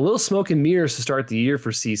 A little smoke and mirrors to start the year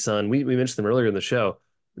for CSUN. We mentioned them earlier in the show.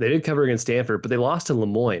 They did cover against Stanford, but they lost to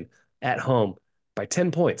Lemoyne at home by 10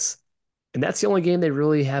 points. And that's the only game they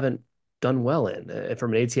really haven't done well in.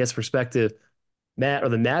 From an ATS perspective, Matt, are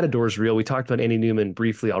the Matadors real? We talked about Andy Newman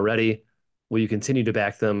briefly already. Will you continue to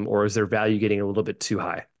back them, or is their value getting a little bit too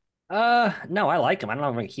high? No, I like them. I don't know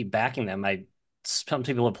if I'm going to keep backing them. Some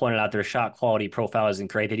people have pointed out their shot quality profile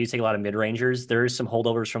isn't great. They do take a lot of mid-rangers. There is some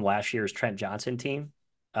holdovers from last year's Trent Johnson team.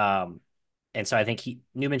 And so I think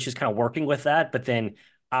Newman's just kind of working with that, but then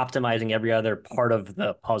optimizing every other part of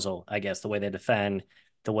the puzzle, I guess, the way they defend,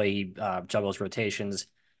 the way he juggles rotations.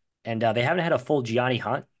 And they haven't had a full Gianni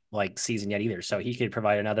Hunt season yet either. So he could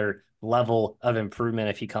provide another level of improvement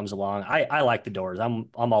if he comes along. I like the Doors. I'm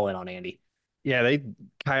all in on Andy. Yeah,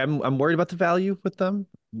 I'm worried about the value with them.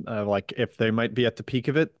 If they might be at the peak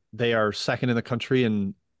of it, they are second in the country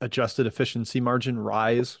in adjusted efficiency margin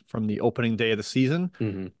rise from the opening day of the season.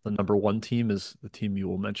 Mm-hmm. The number 1 team is the team you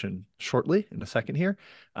will mention shortly in a second here.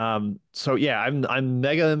 So yeah, I'm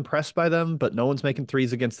mega impressed by them, but no one's making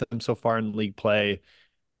threes against them so far in league play.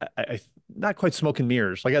 I not quite smoke and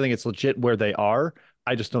mirrors. I think it's legit where they are.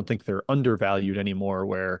 I just don't think they're undervalued anymore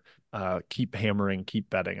where keep hammering, keep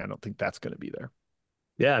betting. I don't think that's going to be there.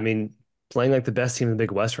 Yeah, I mean, playing like the best team in the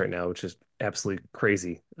Big West right now, which is absolutely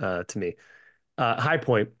crazy to me. High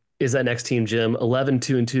Point, is that next team, Jim.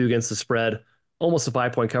 11-2-2 against the spread, almost a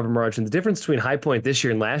 5-point cover margin. The difference between High Point this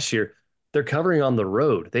year and last year, they're covering on the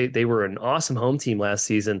road. They were an awesome home team last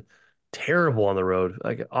season, terrible on the road,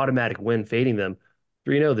 like an automatic win, fading them.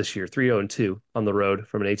 3-0 this year, 3-0-2 on the road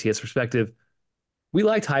from an ATS perspective. We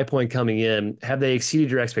liked High Point coming in. Have they exceeded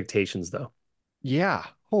your expectations, though? Yeah.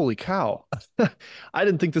 Holy cow. I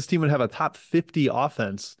didn't think this team would have a top 50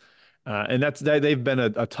 offense. And they've been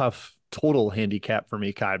a tough total handicap for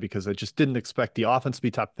me, Kai, because I just didn't expect the offense to be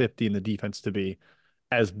top 50 and the defense to be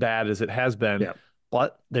as bad as it has been. Yeah.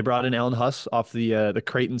 But they brought in Alan Huss off the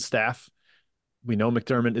Creighton staff. We know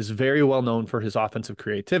McDermott is very well known for his offensive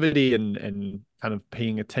creativity and kind of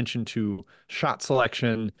paying attention to shot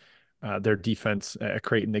selection. Their defense at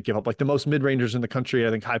Creighton, they give up like the most mid-rangers in the country.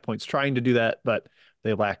 I think High Point's trying to do that, but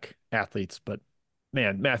they lack athletes. But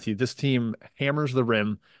man, Matthew, this team hammers the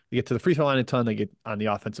rim. They get to the free throw line a ton. They get on the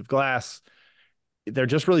offensive glass. They're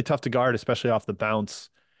just really tough to guard, especially off the bounce.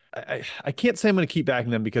 I can't say I'm going to keep backing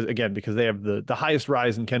them because they have the highest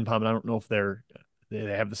rise in KenPom, and I don't know if they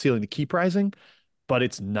have the ceiling to keep rising, but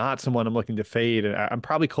it's not someone I'm looking to fade. And I'm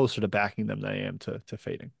probably closer to backing them than I am to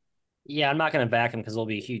fading. Yeah, I'm not going to back them because they'll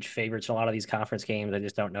be huge favorites in a lot of these conference games. I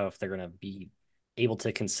just don't know if they're going to be able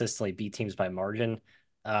to consistently beat teams by margin.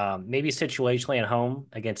 Maybe situationally at home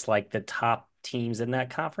against like the top teams in that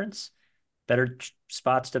conference, better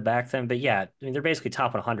spots to back them. But yeah, I mean, they're basically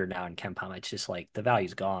top 100 now in KenPom. It's just like the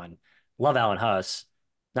value's gone. Love Alan Huss.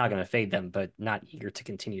 Not going to fade them, but not eager to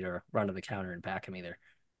continue to run to the counter and back him either.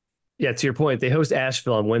 Yeah, to your point, they host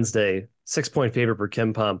Asheville on Wednesday, 6-point favorite for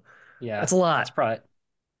KenPom. Yeah, that's a lot.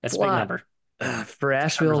 That's a big number for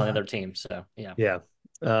Asheville on the other team. So yeah.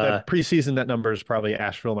 That preseason, that number is probably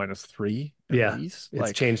Asheville -3. Yeah, least.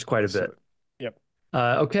 It's changed quite a bit. Yep.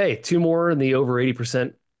 Okay, two more in the over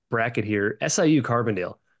 80% bracket here. SIU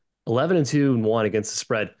Carbondale, 11-2-1 against the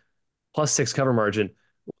spread, +6 cover margin.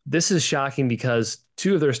 This is shocking because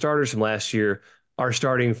two of their starters from last year are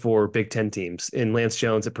starting for Big Ten teams in Lance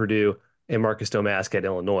Jones at Purdue and Marcus Domask at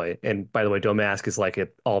Illinois. And by the way, Domask is like an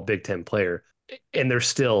all Big Ten player. And they're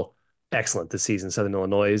still excellent this season, Southern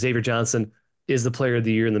Illinois. Xavier Johnson is the player of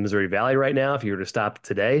the year in the Missouri Valley right now. If you were to stop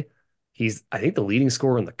today, he's, I think, the leading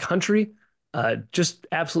scorer in the country. Just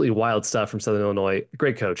absolutely wild stuff from Southern Illinois.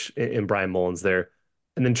 Great coach in Brian Mullins there.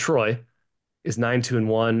 And then Troy is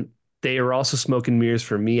 9-2-1. They are also smoke and mirrors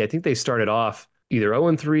for me. I think they started off either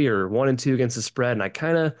 0-3 or 1-2 against the spread. And I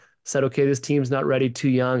kind of said, okay, this team's not ready, too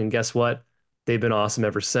young. And guess what? They've been awesome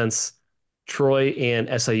ever since. Troy and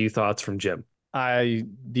SIU thoughts from Jim.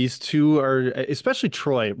 These two are, especially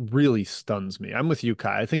Troy, really stuns me. I'm with you,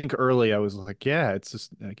 Kai. I think early I was like, yeah, it's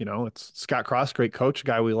just, it's Scott Cross, great coach,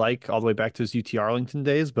 guy we like all the way back to his UT Arlington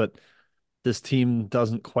days, but this team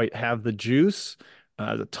doesn't quite have the juice.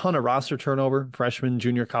 A ton of roster turnover, freshman,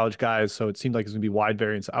 junior college guys, so it seemed like it's going to be wide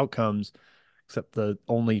variance outcomes, except the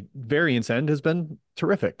only variance end has been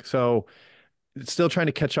terrific. So still trying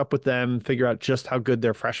to catch up with them, figure out just how good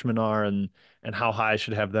their freshmen are and how high I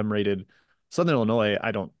should have them rated. Southern Illinois,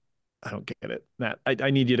 I don't get it, Matt. I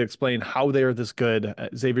need you to explain how they are this good.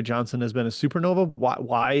 Xavier Johnson has been a supernova.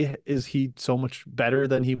 Why is he so much better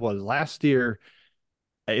than he was last year?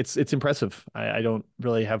 It's impressive. I don't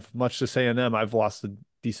really have much to say on them. I've lost a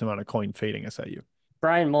decent amount of coin fading SIU.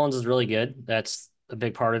 Brian Mullins is really good. That's a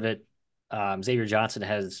big part of it. Xavier Johnson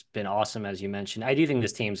has been awesome, as you mentioned. I do think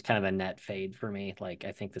this team's kind of a net fade for me. Like,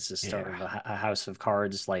 I think this is sort of a house of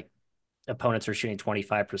cards. Like, opponents are shooting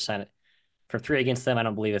 25% from three against them. I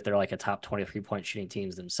don't believe that they're like a top 23-point shooting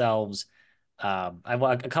teams themselves. I've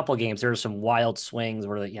won a couple of games. There are some wild swings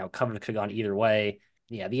where coverage could have gone either way.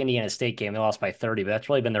 Yeah, the Indiana State game, they lost by 30, but that's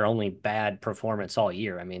really been their only bad performance all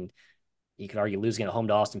year. I mean, you could argue losing at home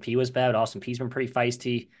to Austin Peay was bad, but Austin Peay's been pretty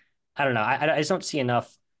feisty. I don't know. I just don't see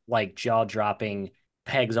enough like jaw-dropping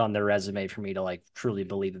pegs on their resume for me to like truly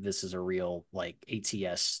believe that this is a real like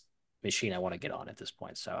ATS machine I want to get on at this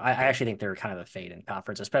point. So I actually think they're kind of a fade in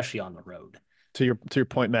conference, especially on the road. To your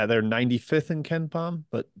point, Matt, they're 95th in KenPom,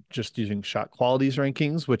 but just using shot qualities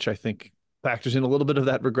rankings, which I think factors in a little bit of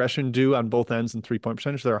that regression due on both ends and 3-point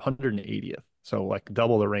percentage. They're 180th. So like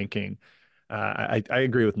double the ranking. I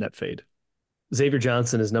agree with net fade. Xavier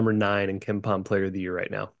Johnson is number 9 in KenPom player of the year right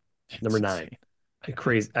now. Number 9.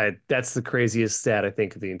 Crazy. That's the craziest stat I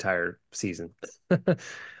think of the entire season.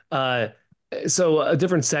 So a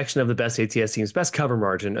different section of the best ATS teams, best cover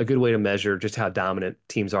margin, a good way to measure just how dominant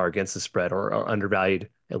teams are against the spread or are undervalued,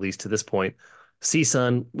 at least to this point.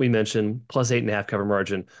 CSUN, we mentioned, +8.5 cover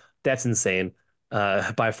margin. That's insane.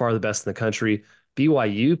 By far the best in the country.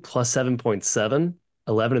 BYU +7.7,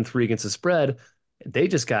 11-3 against the spread. They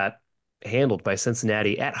just got handled by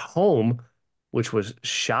Cincinnati at home. which was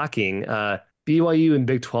shocking. BYU in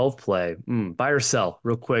Big 12 play. Buy or sell?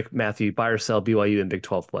 Real quick, Matthew. Buy or sell BYU in Big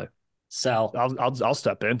 12 play? Sell. I'll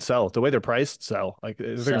step in. Sell. The way they're priced, sell. Like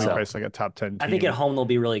they're going to be priced like a top 10 team. I think at home they'll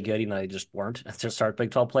be really good, even though they just weren't to start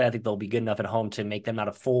Big 12 play. I think they'll be good enough at home to make them not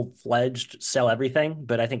a full-fledged sell everything,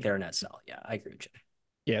 but I think they're a net sell. Yeah, I agree with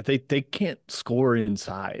you. Yeah, they can't score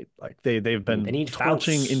inside. Like they've been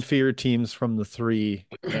torching inferior teams from the three,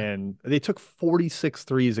 and they took 46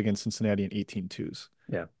 threes against Cincinnati and 18 twos.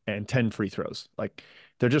 Yeah, and 10 free throws. Like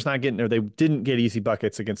they're just not getting there. They didn't get easy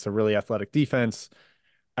buckets against a really athletic defense.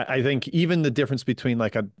 I think even the difference between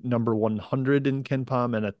like a number 100 in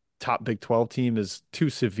KenPom and a top Big 12 team is too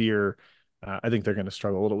severe. I think they're going to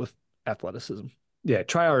struggle a little with athleticism. Yeah,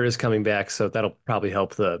 Trier is coming back, so that'll probably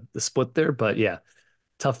help the split there. But yeah,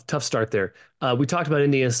 tough start there. We talked about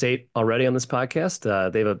Indiana State already on this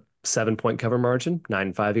podcast. They have a 7-point cover margin,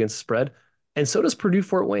 9-5 against the spread. And so does Purdue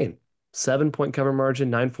Fort Wayne. 7-point cover margin,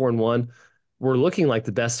 9-4-1. We're looking like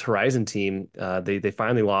the best Horizon team. They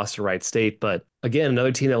finally lost to Wright State, but again,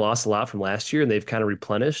 another team that lost a lot from last year, and they've kind of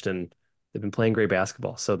replenished, and they've been playing great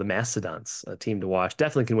basketball. So the Mastodons, a team to watch,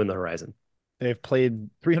 definitely can win the Horizon. They've played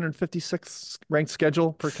 356th ranked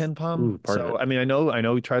schedule per KenPom. So I mean, I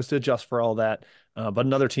know he tries to adjust for all that, but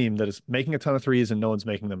another team that is making a ton of threes and no one's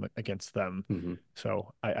making them against them. Mm-hmm.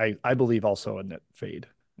 So I believe also a net fade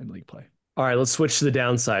in league play. All right, let's switch to the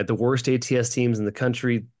downside. The worst ATS teams in the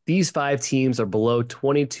country. These 5 teams are below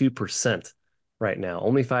 22% right now.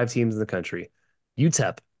 Only 5 teams in the country.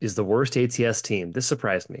 UTEP is the worst ATS team. This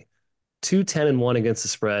surprised me. 2-10-1 against the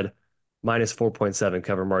spread, minus 4.7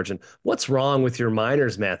 cover margin. What's wrong with your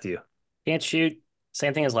Miners, Matthew? Can't shoot.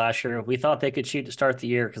 Same thing as last year. We thought they could shoot to start the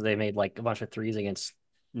year because they made like a bunch of threes against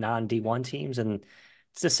non-D1 teams, and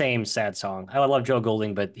it's the same sad song. I love Joe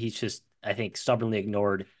Golding, but he's just, I think, stubbornly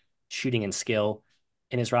ignored shooting and skill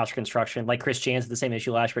in his roster construction. Like Chris Chan's the same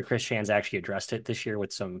issue last year, but Chris Chan's actually addressed it this year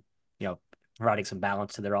with some, providing some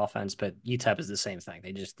balance to their offense. But UTEP is the same thing.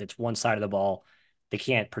 It's one side of the ball. They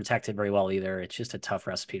can't protect it very well either. It's just a tough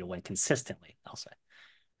recipe to win consistently, I'll say.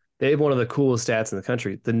 They have one of the coolest stats in the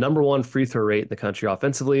country. The number 1 free throw rate in the country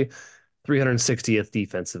offensively, 360th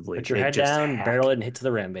defensively. Put your head down, barrel it, and hit to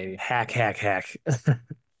the rim, baby. Hack.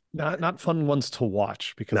 Not fun ones to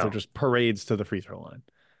watch because they're just parades to the free throw line.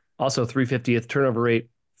 Also, 350th turnover rate,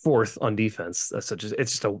 4th on defense. It's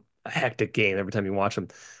just a hectic game every time you watch them.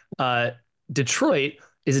 Detroit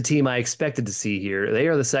is a team I expected to see here. They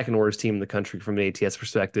are the second worst team in the country from an ATS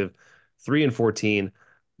perspective. 3-14,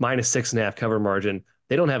 minus 6.5 cover margin.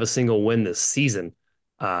 They don't have a single win this season.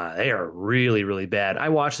 They are really, really bad. I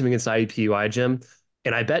watched them against IUPUI, Jim,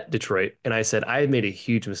 and I bet Detroit, and I said, I have made a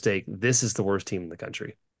huge mistake. This is the worst team in the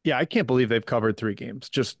country. Yeah, I can't believe they've covered 3 games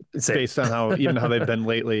just based on how they've been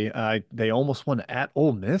lately. They almost won at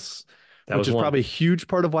Ole Miss, which is probably a huge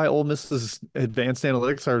part of why Ole Miss's advanced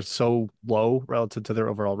analytics are so low relative to their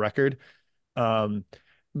overall record.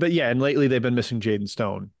 But yeah, and lately they've been missing Jaden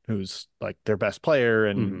Stone, who's like their best player,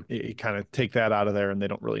 and you kind of take that out of there and they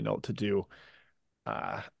don't really know what to do.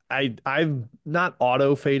 I'm not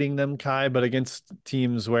auto fading them, Kai, but against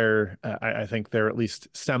teams where I think they're at least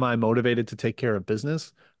semi-motivated to take care of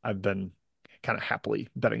business, I've been kind of happily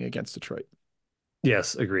betting against Detroit.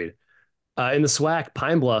 Yes, agreed. In the SWAC,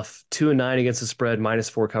 Pine Bluff, 2-9 against the spread, minus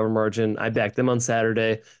 4 cover margin. I backed them on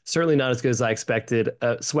Saturday. Certainly not as good as I expected.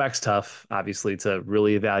 SWAC's tough, obviously, to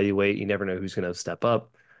really evaluate. You never know who's going to step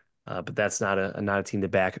up, but that's not a team to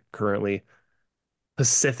back currently.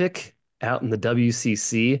 Pacific, out in the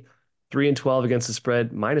WCC, 3-12 against the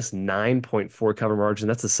spread, minus 9.4 cover margin.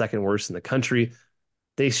 That's the second worst in the country.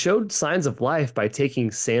 They showed signs of life by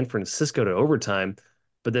taking San Francisco to overtime,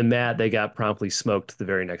 but then, Matt, they got promptly smoked the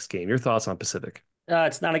very next game. Your thoughts on Pacific?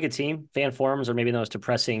 It's not a good team. Fan forums are maybe the most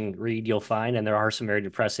depressing read you'll find, and there are some very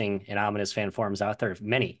depressing and ominous fan forums out there.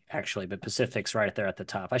 Many, actually, but Pacific's right there at the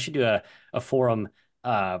top. I should do a forum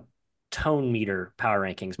tone meter power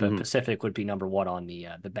rankings, but Pacific would be number 1 on the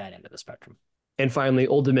bad end of the spectrum. And finally,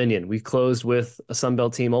 Old Dominion. We closed with a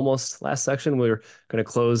Sunbelt team almost last section. We're going to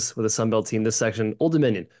close with a Sunbelt team this section. Old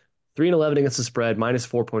Dominion, 3-11 against the spread, minus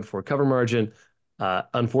 4.4 cover margin.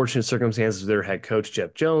 Unfortunate circumstances with their head coach,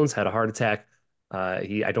 Jeff Jones, had a heart attack.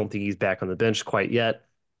 I don't think he's back on the bench quite yet.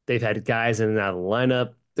 They've had guys in and out of the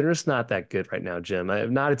lineup. They're just not that good right now, Jim.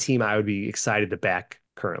 Not a team I would be excited to back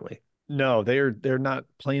currently. No, they're not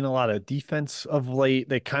playing a lot of defense of late.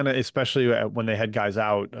 They kind of, especially when they had guys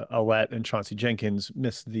out, Alette and Chauncey Jenkins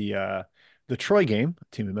missed the Troy game, a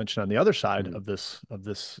team we mentioned on the other side of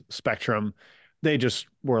this spectrum. They just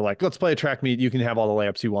were like, let's play a track meet. You can have all the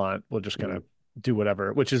layups you want. We're just gonna do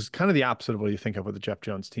whatever, which is kind of the opposite of what you think of with the Jeff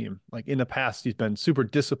Jones team. Like in the past, he's been super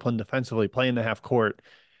disciplined defensively, playing the half court.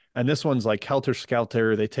 And this one's like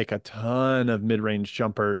helter-skelter. They take a ton of mid-range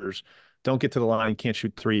jumpers, don't get to the line, can't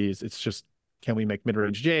shoot threes. It's just, can we make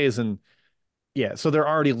mid-range J's? And yeah, so they're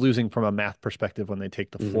already losing from a math perspective when they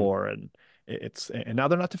take the floor, and now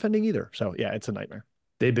they're not defending either. So yeah, it's a nightmare.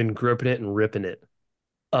 They've been gripping it and ripping it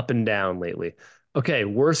up and down lately. Okay,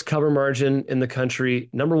 worst cover margin in the country.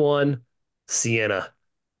 Number 1, Siena.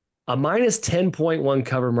 A minus 10.1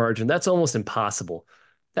 cover margin. That's almost impossible.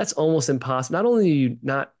 Not only are you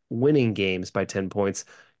not winning games by 10 points,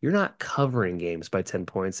 you're not covering games by 10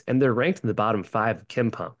 points. And they're ranked in the bottom 5 of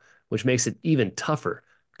KenPom, which makes it even tougher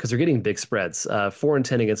because they're getting big spreads.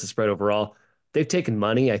 4-10 against the spread overall. They've taken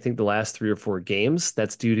money, I think, the last 3 or 4 games.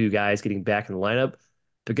 That's due to guys getting back in the lineup.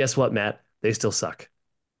 But guess what, Matt? They still suck.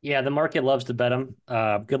 Yeah, the market loves to bet them.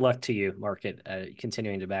 Good luck to you, market,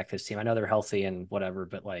 continuing to back this team. I know they're healthy and whatever,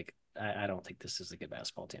 but like I don't think this is a good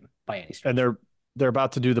basketball team by any stretch. And they're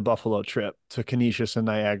about to do the Buffalo trip to Canisius and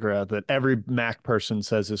Niagara that every MAC person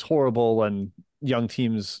says is horrible and young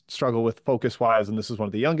teams struggle with focus-wise, and this is one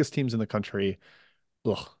of the youngest teams in the country.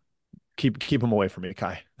 Ugh. Keep them away from me,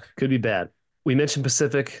 Kai. Could be bad. We mentioned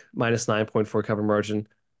Pacific, minus 9.4 cover margin.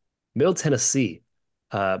 Middle Tennessee,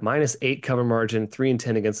 minus 8 cover margin,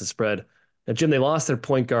 3-10 against the spread. Now, Jim, they lost their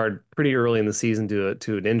point guard pretty early in the season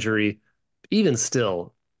to an injury. Even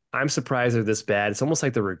still, I'm surprised they're this bad. It's almost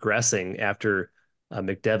like they're regressing after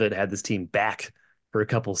McDevitt had this team back for a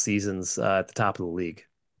couple seasons at the top of the league.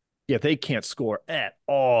 Yeah, they can't score at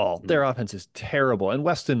all. Their offense is terrible. And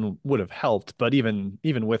Weston would have helped, but even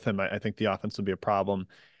with him, I think the offense would be a problem.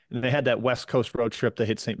 And they had that West Coast road trip. They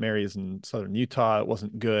hit St. Mary's in southern Utah. It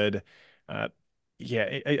wasn't good.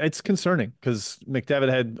 It's concerning because McDevitt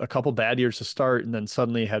had a couple bad years to start and then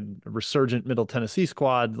suddenly had a resurgent Middle Tennessee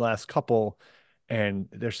squad last couple, and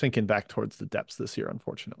they're sinking back towards the depths this year,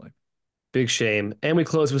 unfortunately. Big shame. And we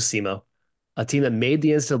close with SEMO, a team that made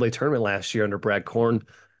the NCAA tournament last year under Brad Korn.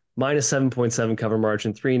 Minus 7.7 cover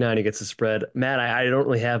margin, 3-9 against the spread. Matt, I don't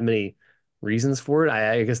really have many reasons for it.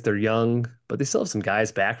 I guess they're young, but they still have some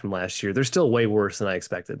guys back from last year. They're still way worse than I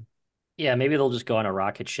expected. Yeah, maybe they'll just go on a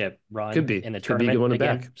rocket ship run in the tournament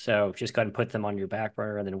again. Back. So just go ahead and put them on your back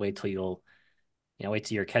burner and then wait till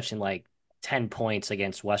you're catching like 10 points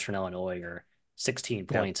against Western Illinois or 16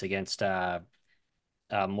 points against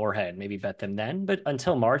Moorhead. Maybe bet them then. But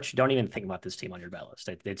until March, don't even think about this team on your bet list.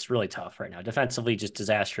 It's really tough right now. Defensively, just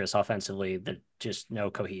disastrous. Offensively, just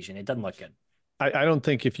no cohesion. It doesn't look good. I don't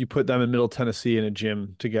think if you put them in Middle Tennessee in a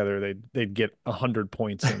gym together, they'd get 100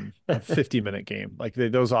 points in a 50-minute game. Like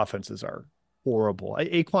those offenses are horrible.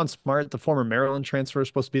 Aquan Smart, the former Maryland transfer, is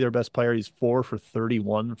supposed to be their best player. He's 4 for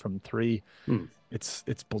 31 from 3.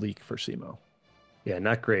 It's bleak for SEMO. Yeah,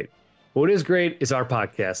 not great. What is great is our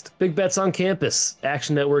podcast, Big Bets on Campus,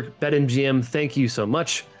 Action Network, BetMGM. Thank you so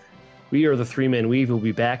much. We are the 3-Man Weave. We'll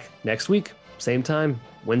be back next week, same time,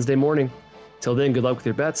 Wednesday morning. Till then, good luck with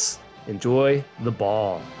your bets. Enjoy the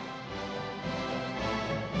ball.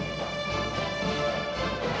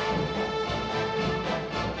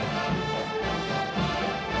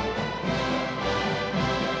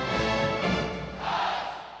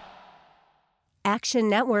 Action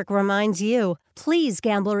Network reminds you, please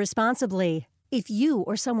gamble responsibly. If you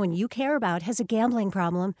or someone you care about has a gambling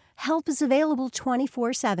problem, help is available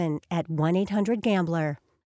 24/7 at 1-800-GAMBLER.